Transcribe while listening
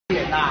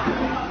点啦，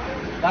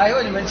来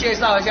为你们介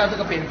绍一下这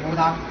个蝙蝠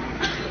汤。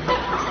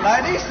来，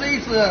这是一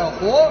只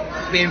活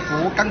蝙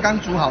蝠，刚刚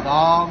煮好的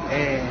哦。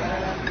哎，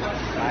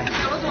来。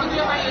我怎么觉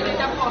得还有点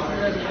像泡芙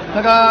的？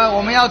那个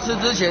我们要吃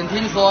之前，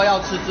听说要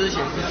吃之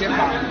前是先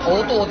把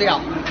头剁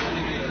掉，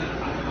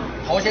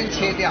头先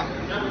切掉，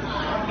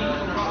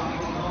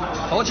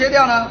头切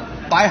掉呢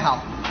摆好，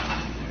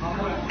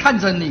看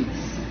着你，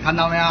看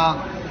到没有？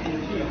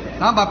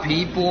然后把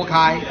皮剥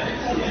开，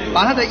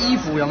把它的衣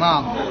服有没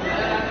有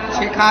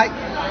切开，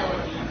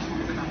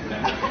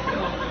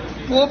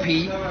剥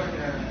皮，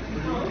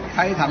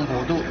开膛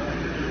破肚。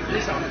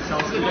小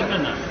只跟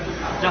嫩的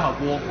比较好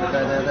剥。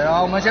对对对，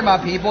好，我们先把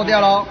皮剥掉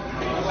喽。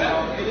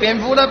蝙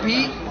蝠的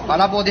皮把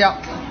它剥掉。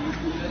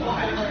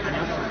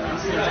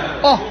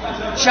哦，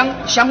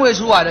香味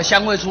出来了，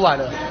香味出来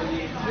了。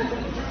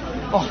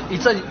哦，一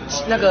阵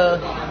那个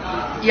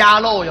鸭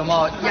肉有没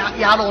有？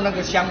鸭肉那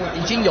个香味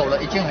已经有了，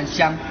已经很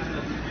香。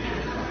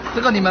这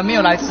个你们没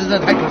有来吃，真的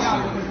太可惜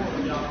了。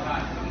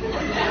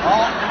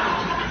好，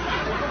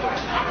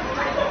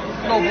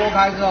肉剥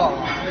开之后，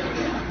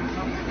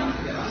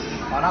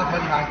把它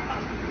分开。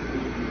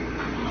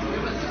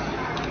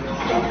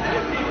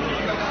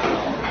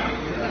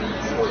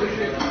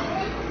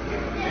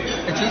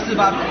其实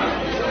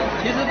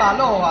把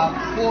肉啊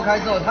剥开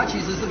之后，它其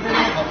实是不恐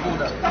怖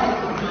的，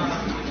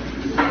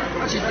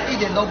它其实一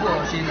点都不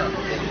恶心的。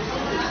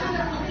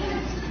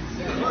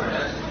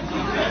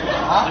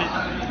好。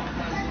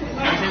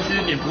先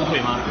吃蝙蝠腿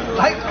吗？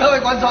来，各位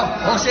观众，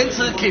我先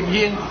吃鲭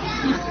鱼。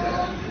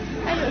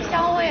它有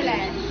香味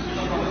嘞。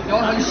有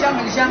很香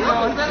很香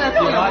哦，真的是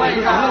有味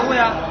道。有味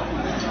啊，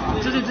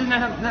就是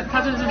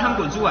它这是汤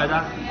滚出来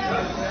的。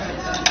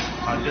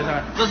好，你就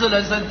看。这是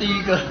人生第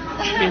一个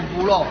蝙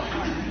蝠肉。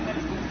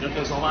有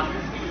熟吗？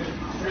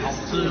好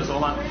吃。有熟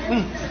吗？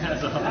嗯，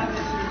熟。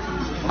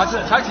它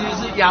其实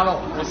是鸭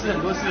肉。我吃很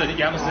多次了，你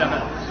给他们吃看看。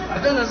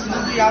真的是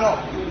鸭肉。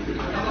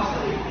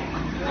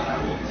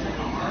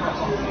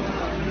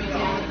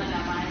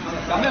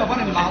小妹，我帮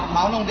你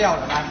毛弄掉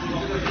了，来，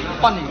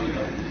换你。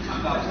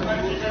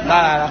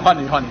来，换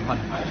你。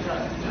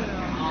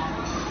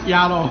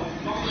鸭肉，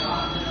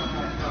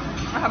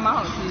还蛮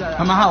好吃的。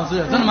还蛮好吃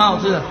的，真的蛮好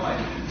吃的，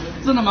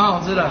真的蛮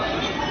好吃的。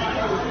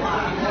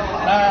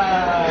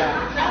来，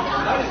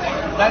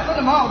真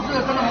的蛮好吃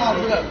的，真的蛮好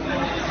吃的。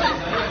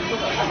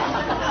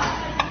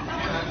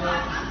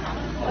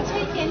我吃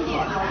一点点。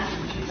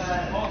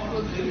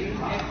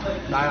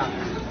来了，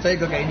这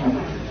个给你。